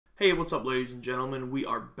Hey, what's up ladies and gentlemen? We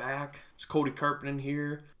are back. It's Cody Carpenter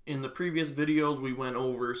here. In the previous videos we went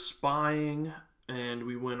over spying and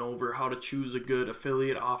we went over how to choose a good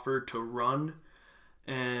affiliate offer to run.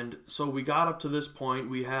 And so we got up to this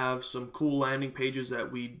point. We have some cool landing pages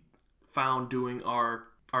that we found doing our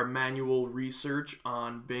manual research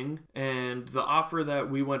on Bing. And the offer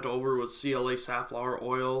that we went over was CLA safflower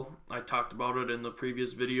oil. I talked about it in the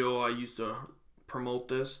previous video. I used to promote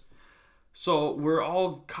this. So we're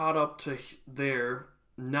all caught up to there.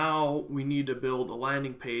 Now we need to build a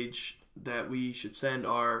landing page that we should send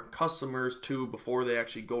our customers to before they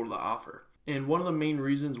actually go to the offer. And one of the main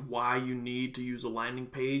reasons why you need to use a landing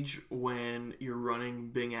page when you're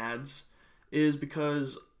running Bing ads is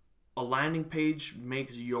because a landing page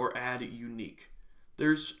makes your ad unique.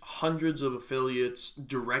 There's hundreds of affiliates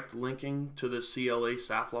direct linking to the CLA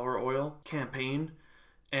safflower oil campaign.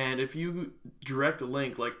 And if you direct a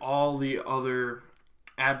link like all the other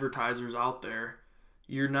advertisers out there,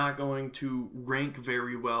 you're not going to rank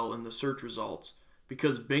very well in the search results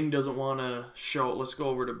because Bing doesn't want to show. Let's go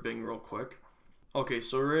over to Bing real quick. Okay,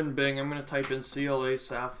 so we're in Bing. I'm going to type in CLA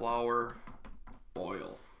safflower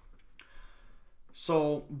oil.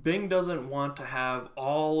 So Bing doesn't want to have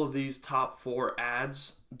all of these top 4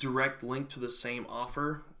 ads direct link to the same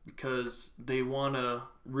offer because they want to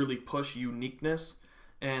really push uniqueness.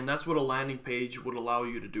 And that's what a landing page would allow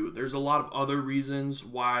you to do. There's a lot of other reasons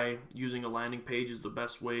why using a landing page is the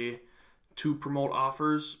best way to promote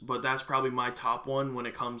offers, but that's probably my top one when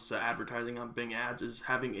it comes to advertising on Bing ads, is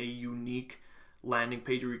having a unique landing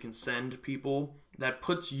page where you can send people that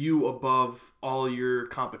puts you above all your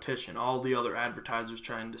competition, all the other advertisers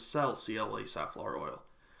trying to sell CLA safflower oil.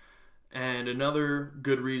 And another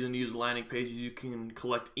good reason to use a landing page is you can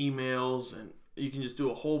collect emails and you can just do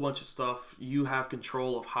a whole bunch of stuff. You have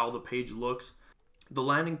control of how the page looks. The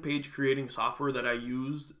landing page creating software that I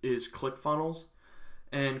used is ClickFunnels.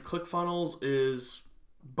 And ClickFunnels is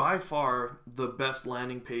by far the best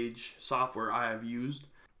landing page software I have used.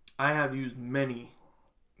 I have used many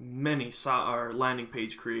landing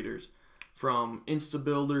page creators, from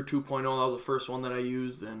InstaBuilder 2.0, that was the first one that I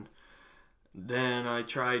used, and then I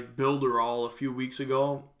tried Builderall a few weeks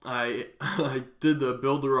ago. I did the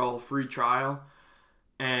Builderall free trial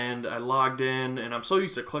and I logged in, and I'm so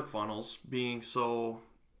used to ClickFunnels being so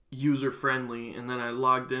user friendly, and then I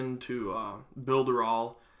logged into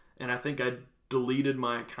Builderall and I think I deleted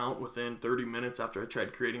my account within 30 minutes after I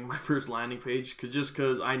tried creating my first landing page,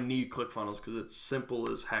 because I need ClickFunnels because it's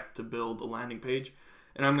simple as heck to build a landing page,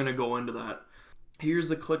 and I'm going to go into that. Here's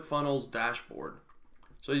the ClickFunnels dashboard.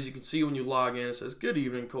 So as you can see when you log in, it says, "Good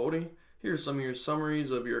evening, Cody. Here's some of your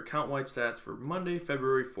summaries of your account-wide stats for Monday,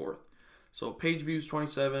 February 4th. So page views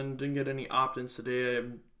 27, didn't get any opt-ins today.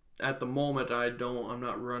 At the moment, I'm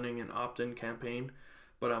not running an opt-in campaign,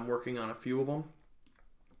 but I'm working on a few of them.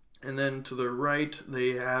 And then to the right,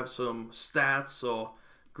 they have some stats. So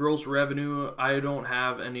gross revenue, I don't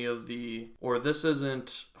have any of this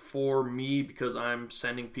isn't for me because I'm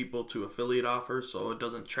sending people to affiliate offers, so it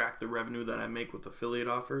doesn't track the revenue that I make with affiliate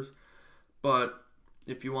offers. But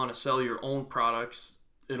if you want to sell your own products,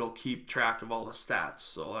 it'll keep track of all the stats,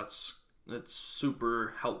 so that's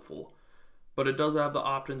super helpful. But it does have the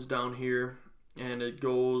opt-ins down here, and it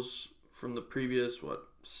goes from the previous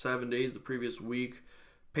 7 days, the previous week.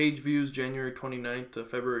 Page views January 29th to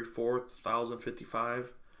February 4th,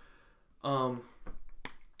 1,055.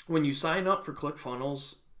 When you sign up for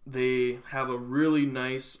ClickFunnels, they have a really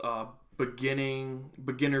nice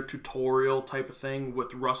beginner tutorial type of thing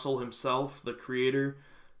with Russell himself, the creator,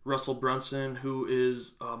 Russell Brunson, who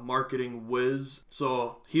is a marketing whiz.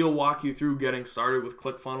 So he'll walk you through getting started with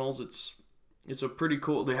ClickFunnels. It's a pretty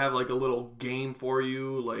cool, they have like a little game for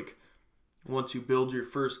you, like once you build your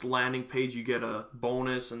first landing page you get a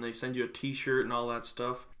bonus and they send you a t-shirt and all that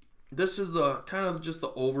stuff. This is the kind of just the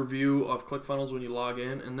overview of ClickFunnels when you log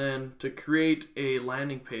in. And then to create a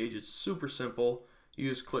landing page, it's super simple.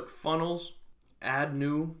 Use ClickFunnels, add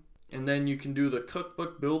new, and then you can do the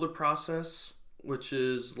cookbook builder process, which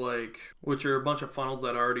are a bunch of funnels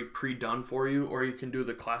that are already pre-done for you, or you can do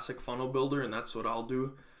the classic funnel builder, and that's what I'll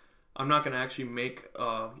do. I'm not going to actually make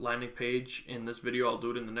a landing page in this video. I'll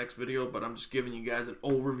do it in the next video, but I'm just giving you guys an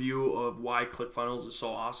overview of why ClickFunnels is so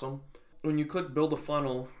awesome. When you click build a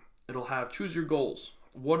funnel, it'll have choose your goals.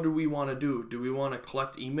 What do we want to do? Do we want to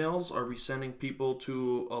collect emails? Are we sending people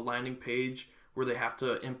to a landing page where they have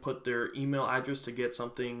to input their email address to get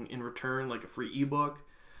something in return, like a free ebook?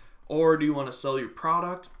 Or do you want to sell your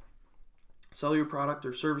product? Sell your product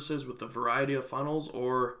or services with a variety of funnels,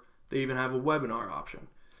 or they even have a webinar option.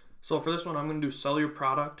 So for this one, I'm going to do sell your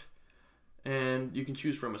product. And you can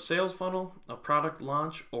choose from a sales funnel, a product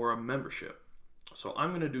launch, or a membership. So I'm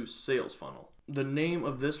going to do sales funnel. The name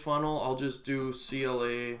of this funnel, I'll just do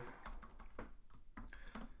CLA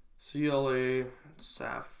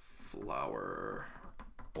Safflower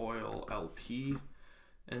Oil LP.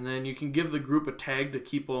 And then you can give the group a tag to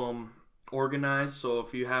keep them organized. So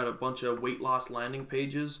if you had a bunch of weight loss landing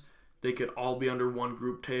pages, they could all be under one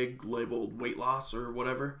group tag labeled weight loss or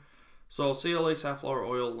whatever. So CLA Safflower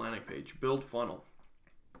Oil landing page, build funnel.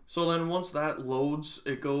 So then once that loads,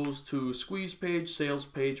 it goes to squeeze page, sales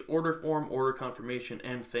page, order form, order confirmation,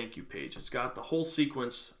 and thank you page. It's got the whole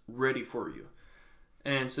sequence ready for you.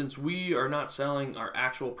 And since we are not selling our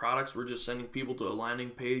actual products, we're just sending people to a landing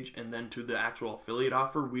page and then to the actual affiliate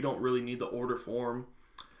offer, we don't really need the order form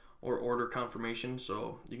or order confirmation,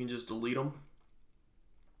 so you can just delete them.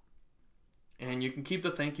 And you can keep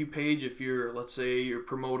the thank you page if you're, let's say you're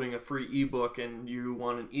promoting a free ebook and you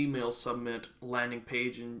want an email submit landing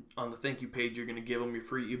page, and on the thank you page you're going to give them your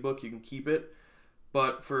free ebook, you can keep it.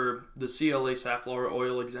 But for the CLA Safflower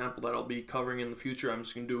Oil example that I'll be covering in the future, I'm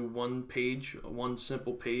just going to do one page, one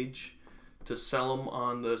simple page to sell them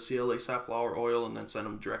on the CLA Safflower Oil and then send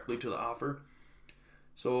them directly to the offer.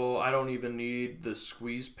 So I don't even need the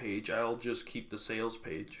squeeze page, I'll just keep the sales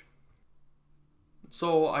page.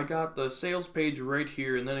 So I got the sales page right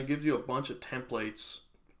here, and then it gives you a bunch of templates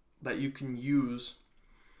that you can use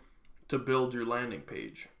to build your landing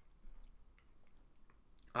page.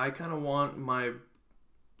 I kind of want my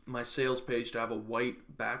sales page to have a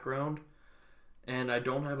white background, and I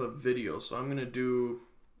don't have a video, so I'm going to do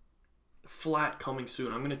flat coming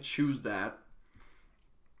soon. I'm going to choose that.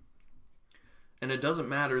 And it doesn't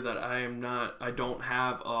matter that I don't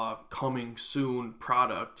have a coming soon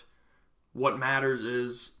product. What matters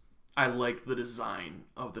is I like the design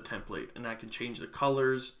of the template, and I can change the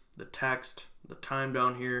colors, the text, the time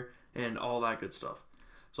down here, and all that good stuff.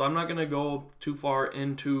 So I'm not going to go too far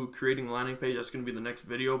into creating a landing page. That's going to be the next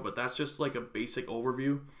video, but that's just like a basic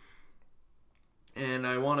overview. And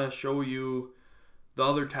I want to show you the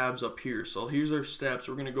other tabs up here. So here's our steps.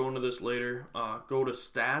 We're going to go into this later. Go to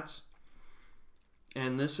stats.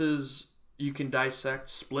 And this is, you can dissect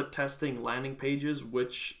split testing landing pages,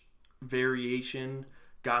 which variation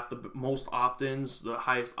got the most opt-ins, the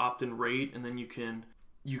highest opt-in rate, and then you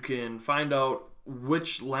can find out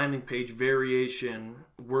which landing page variation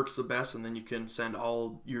works the best, and then you can send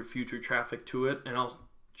all your future traffic to it. And I'll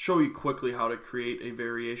show you quickly how to create a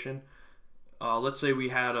variation. Let's say we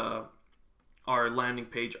had our landing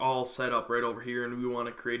page all set up right over here, and we want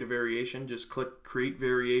to create a variation. Just click create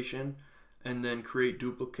variation and then create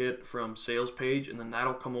duplicate from sales page, and then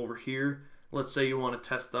that'll come over here. Let's say you want to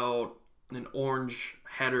test out an orange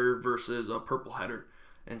header versus a purple header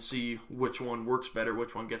and see which one works better,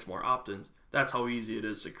 which one gets more opt-ins. That's how easy it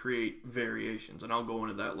is to create variations, and I'll go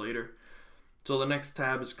into that later. So the next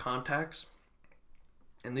tab is contacts,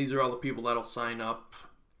 and these are all the people that'll sign up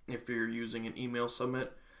if you're using an email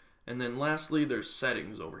submit. And then lastly, there's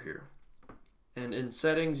settings over here. And in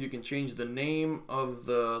settings, you can change the name of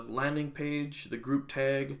the landing page, the group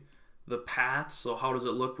tag, the path, so how does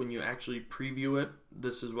it look when you actually preview it.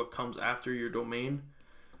 This is what comes after your domain.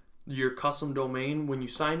 Your custom domain, when you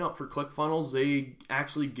sign up for ClickFunnels, they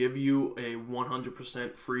actually give you a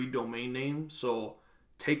 100% free domain name, so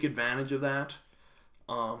take advantage of that.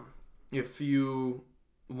 If you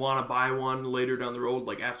want to buy one later down the road,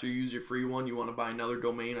 like after you use your free one, you want to buy another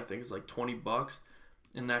domain, I think it's like 20 bucks,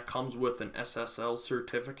 and that comes with an SSL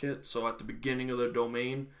certificate. So at the beginning of the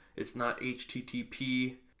domain, it's not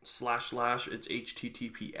HTTP// it's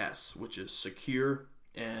HTTPS, which is secure,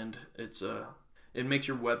 and it makes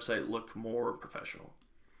your website look more professional.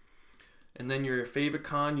 And then your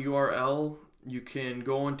favicon URL, you can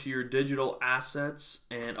go into your digital assets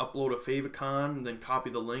and upload a favicon, then copy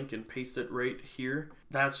the link and paste it right here.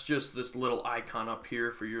 That's just this little icon up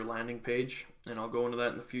here for your landing page, and I'll go into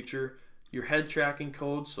that in the future. Your head tracking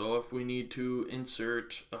code, so if we need to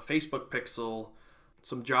insert a Facebook pixel,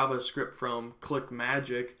 some JavaScript from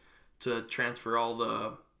ClickMagic to transfer all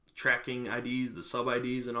the tracking IDs, the sub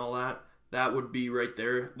IDs and all that, that would be right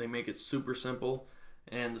there. They make it super simple.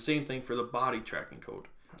 And the same thing for the body tracking code.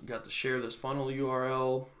 You got to share this funnel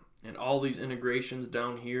URL and all these integrations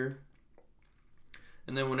down here.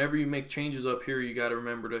 And then whenever you make changes up here, you got to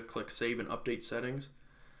remember to click save and update settings.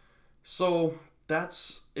 So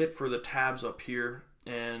that's it for the tabs up here.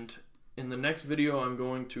 And in the next video, I'm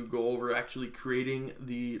going to go over actually creating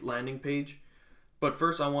the landing page. But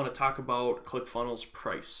first, I want to talk about ClickFunnels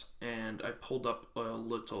price. And I pulled up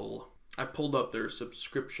their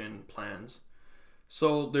subscription plans.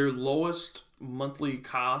 So their lowest monthly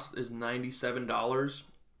cost is $97.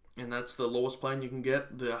 and that's the lowest plan you can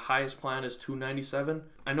get. The highest plan is $297.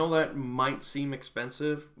 I know that might seem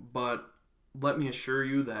expensive, but let me assure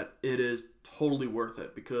you that it is totally worth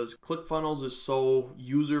it, because ClickFunnels is so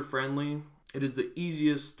user friendly. It is the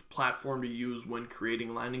easiest platform to use when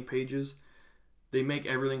creating landing pages. They make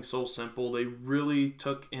everything so simple. They really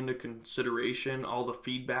took into consideration all the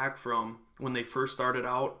feedback from when they first started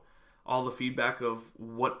out, all the feedback of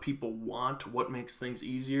what people want, what makes things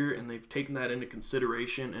easier, and they've taken that into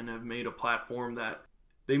consideration and have made a platform that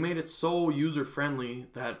they made it so user friendly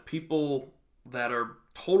that people that are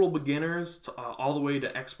total beginners to, all the way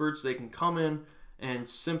to experts, they can come in and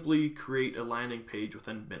simply create a landing page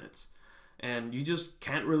within minutes. And you just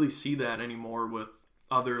can't really see that anymore with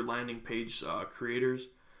other landing page creators.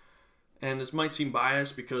 And this might seem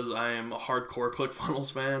biased because I am a hardcore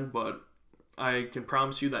ClickFunnels fan, but I can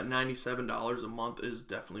promise you that $97 a month is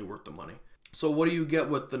definitely worth the money. So what do you get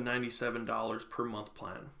with the $97 per month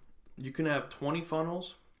plan? You can have 20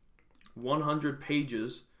 funnels, 100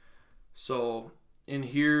 pages. So in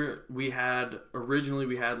here originally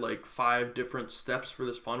we had like 5 different steps for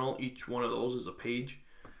this funnel. Each one of those is a page.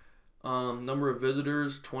 Number of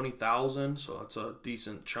visitors, 20,000, so that's a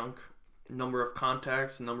decent chunk. Number of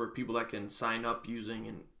contacts, the number of people that can sign up using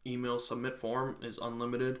an email submit form is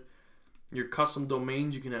unlimited. Your custom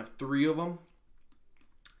domains, you can have 3 of them.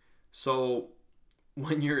 So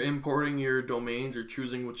when you're importing your domains or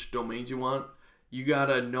choosing which domains you want, you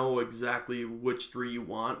gotta know exactly which 3 you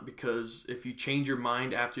want, because if you change your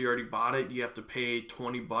mind after you already bought it, you have to pay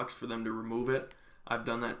 $20 for them to remove it. I've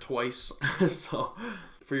done that twice. So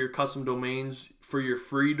for your custom domains, for your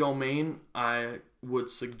free domain, I would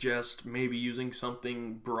suggest maybe using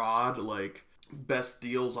something broad like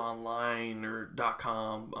bestdealsonline or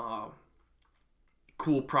 .com,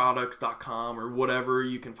 coolproducts.com, or whatever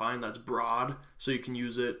you can find that's broad, so you can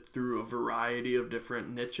use it through a variety of different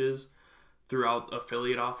niches throughout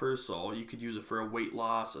affiliate offers. So you could use it for a weight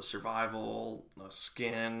loss, a survival, a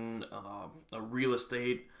skin, a real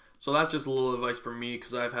estate. So that's just a little advice from me,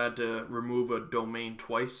 because I've had to remove a domain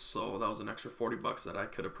twice, so that was an extra $40 that I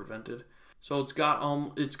could have prevented. So it's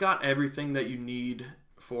got everything that you need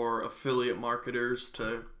for affiliate marketers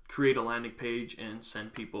to create a landing page and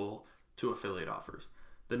send people to affiliate offers.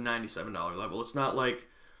 The $97 level. It's not like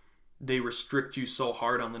they restrict you so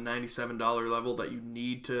hard on the $97 level that you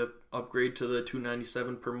need to upgrade to the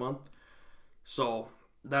 $297 per month. So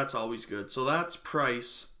that's always good. So that's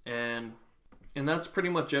price, and that's pretty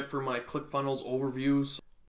much it for my ClickFunnels overviews.